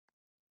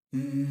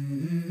Let's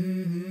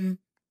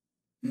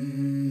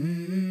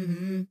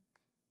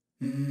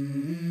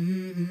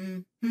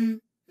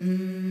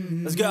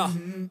go.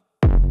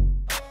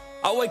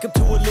 I wake up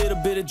to a little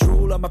bit of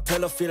drool on my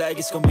pillow, feel like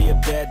it's gonna be a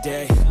bad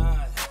day.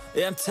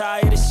 Yeah, I'm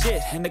tired of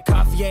shit, and the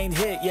coffee ain't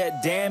hit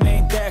yet, damn,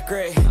 ain't that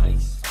great.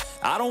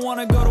 I don't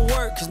wanna go to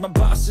work, cause my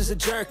boss is a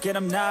jerk, and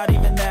I'm not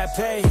even that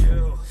paid.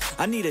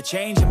 I need a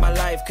change in my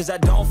life, cause I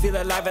don't feel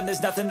alive, and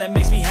there's nothing that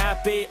makes me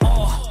happy.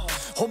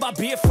 Hold my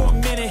beer for a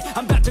minute,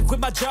 I'm about to quit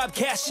my job,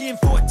 cash in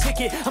for a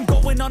ticket. I'm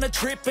going on a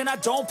trip and I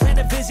don't plan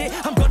to visit.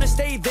 I'm gonna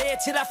stay there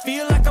till I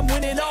feel like I'm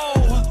winning,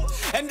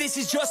 and this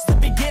is just the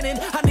beginning.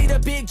 I need a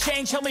big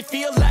change, help me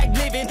feel like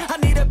living. I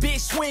need a big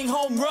swing,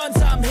 home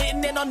runs I'm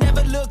hitting, and I'll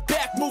never look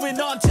back,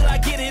 moving on till I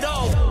get it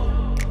all.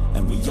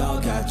 And we all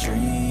got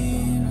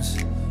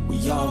dreams,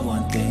 we all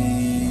want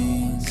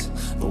things,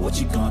 but what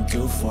you gonna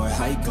do for it?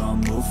 How you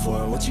gonna move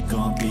for it? What you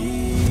gonna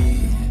be?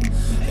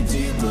 And do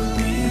you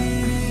believe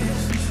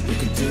you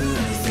can do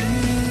anything?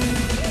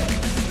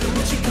 But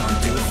what you gonna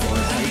do for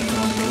it? How you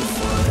gonna move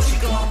for it? What you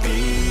gonna be?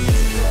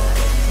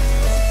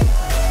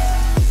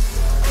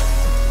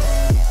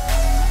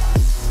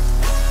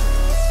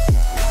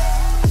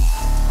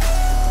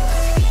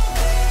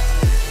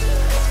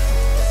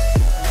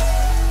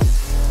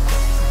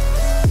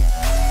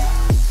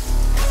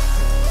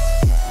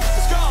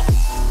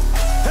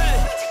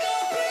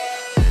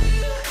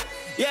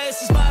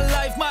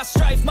 My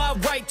strife, my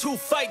right to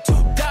fight, to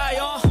die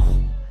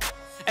on.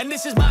 And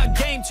this is my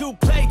game to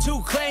play,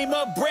 to claim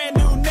a brand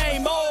new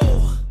name,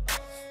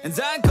 And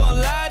I ain't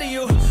gonna lie to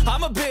you,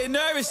 I'm a bit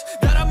nervous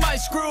that I might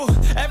screw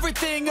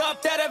everything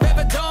up that I've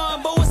ever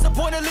done. But what's the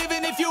point of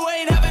living if you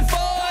ain't having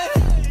fun?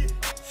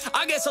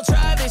 I guess I'll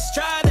try this,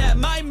 try that,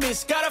 might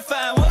miss, gotta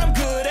find what I'm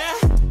good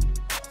at.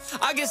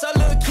 I guess I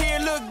look here,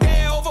 look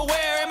there, over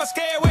where am I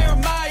scared, where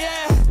am I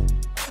at?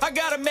 I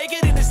gotta make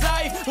it in this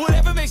life,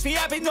 whatever makes me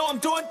happy, know I'm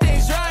doing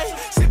things right.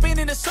 Sipping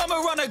in the summer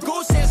on a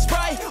goose and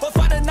Sprite, or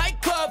find a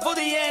nightclub for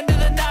the end of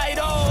the night,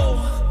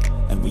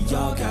 And we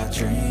all got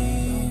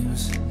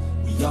dreams,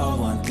 we all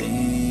want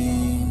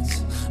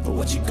things, but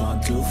what you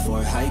gonna do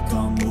for it? How you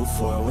gonna move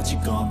for it? What you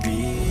gonna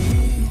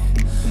be?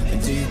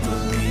 And do you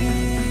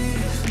believe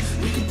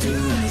you can do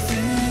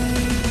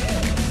anything?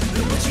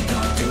 But what you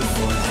gonna do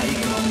for it? How you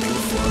gonna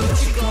move for it?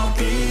 What you gonna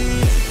be?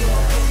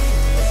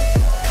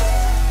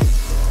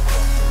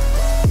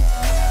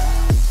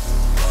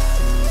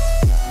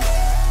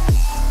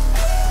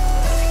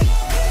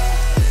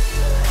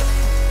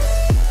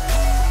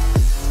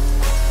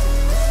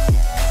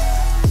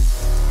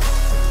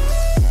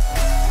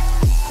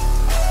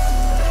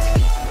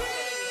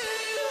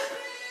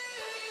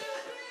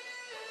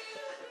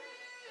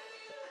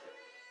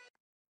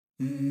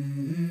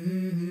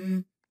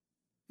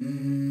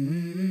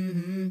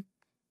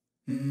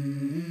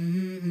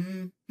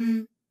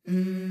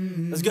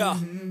 Let's go.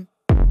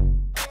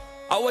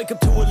 I wake up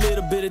to a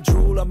little bit of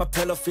drool on my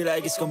pillow, feel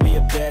like it's gonna be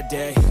a bad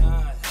day.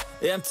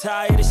 Yeah, I'm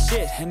tired of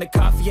shit, and the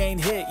coffee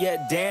ain't hit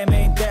yet, damn,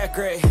 ain't that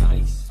great.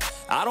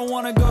 I don't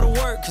wanna go to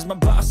work, cause my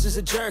boss is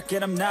a jerk,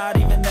 and I'm not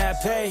even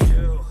that paid.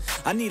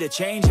 I need a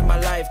change in my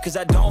life, cause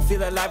I don't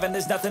feel alive, and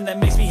there's nothing that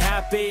makes me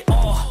happy.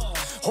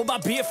 Hold my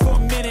beer for a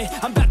minute,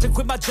 I'm about to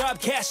quit my job,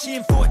 cash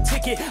in for a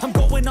ticket. I'm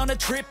going on a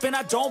trip and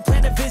I don't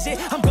plan to visit.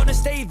 I'm gonna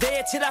stay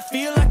there till I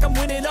feel like I'm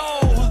winning,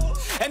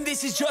 and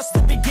this is just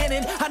the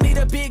beginning. I need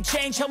a big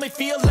change, help me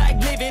feel like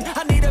living.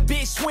 I need a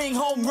big swing,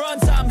 home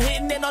runs I'm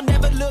hitting, and I'll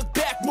never look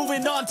back,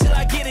 moving on till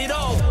I get it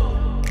all.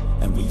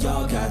 And we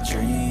all got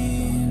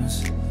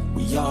dreams,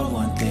 we all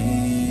want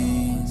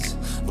things,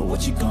 but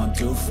what you gonna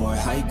do for it?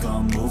 How you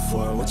gonna move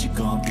for it? What you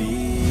gonna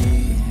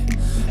be?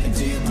 And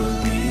do you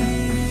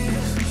believe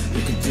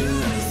you can do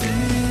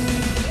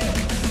anything?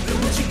 But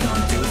what you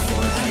gonna do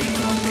for it? How you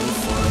gonna move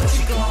for it? What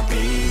you gonna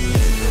be?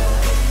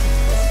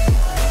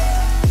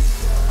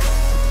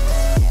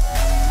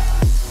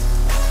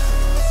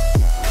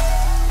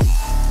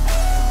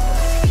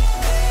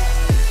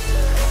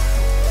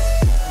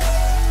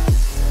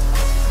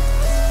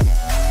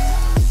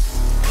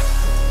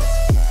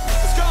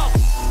 Let's go.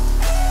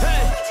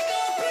 Hey.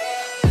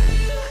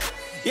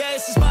 Yeah,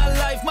 this is my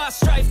life, my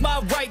strife,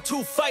 my right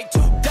to fight, to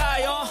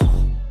die on.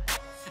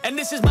 And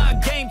this is my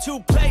game to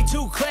play,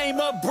 to claim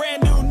a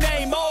brand new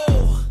name,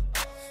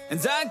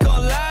 And I ain't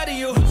gonna lie to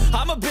you,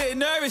 I'm a bit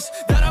nervous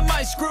that I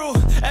might screw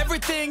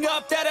everything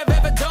up that I've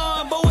ever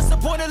done. But what's the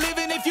point of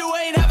living if you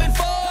ain't having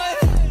fun?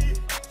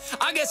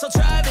 I guess I'll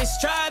try this,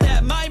 try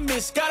that, might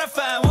miss, gotta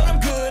find what I'm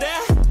good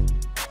at.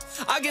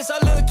 I guess I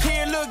look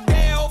here, look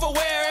there, over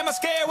where am I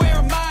scared, where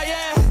am I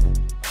at?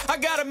 I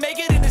gotta make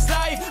it in this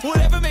life,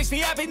 whatever makes me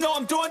happy, know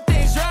I'm doing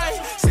things right.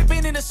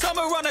 Sipping in the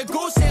summer on a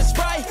goose and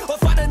Sprite, or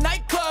find a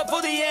nightclub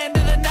for the end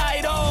of the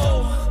night,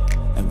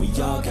 And we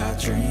all got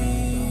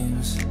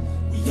dreams,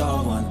 we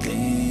all want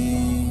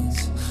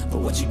things, but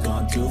what you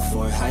gonna do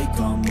for it? How you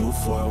gonna move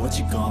for it? What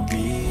you gonna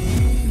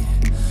be?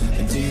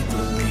 And do you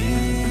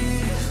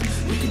believe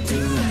you can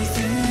do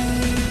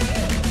anything?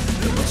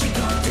 But what you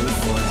gonna do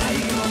for it? How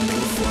you gonna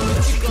move for it?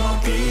 What you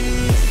gonna be?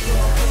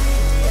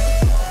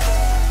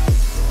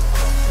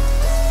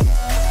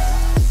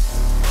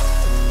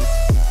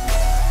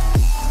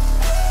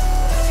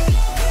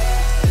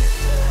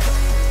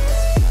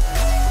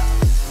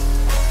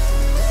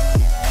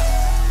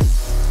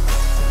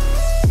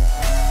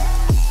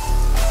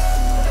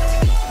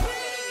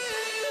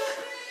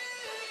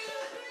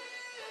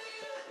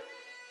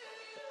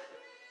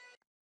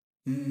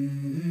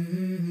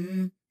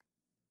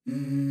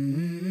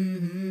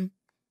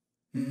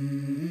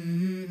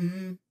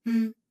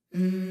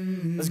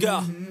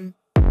 go.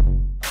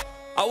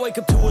 I wake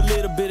up to a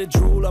little bit of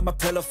drool on my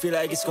pillow, feel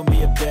like it's gonna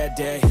be a bad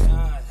day.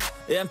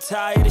 Yeah, I'm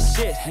tired of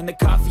shit, and the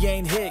coffee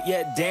ain't hit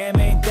yet, damn,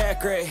 ain't that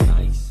great.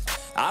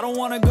 I don't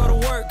wanna go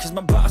to work, cause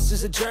my boss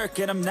is a jerk,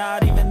 and I'm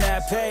not even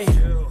that paid.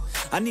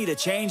 I need a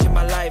change in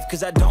my life,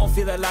 cause I don't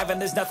feel alive, and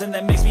there's nothing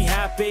that makes me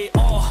happy.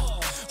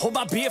 Hold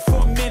my beer for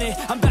a minute,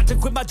 I'm about to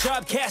quit my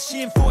job, cash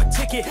in for a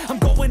ticket. I'm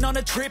going on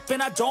a trip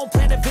and I don't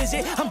plan to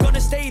visit. I'm gonna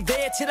stay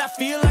there till I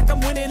feel like I'm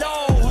winning,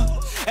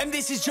 and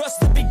this is just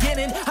the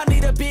beginning. I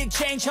need a big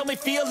change, help me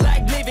feel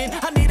like living.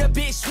 I need a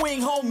big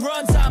swing, home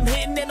runs I'm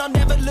hitting, and I'll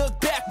never look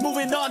back,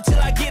 moving on till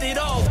I get it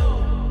all.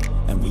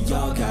 And we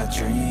all got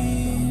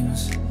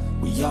dreams,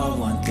 we all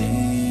want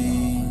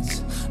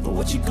things, but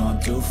what you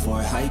gonna do for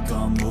it? How you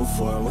gonna move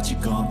for it? What you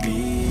gonna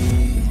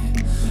be?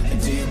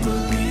 And do you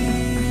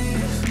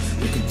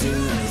believe you can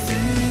do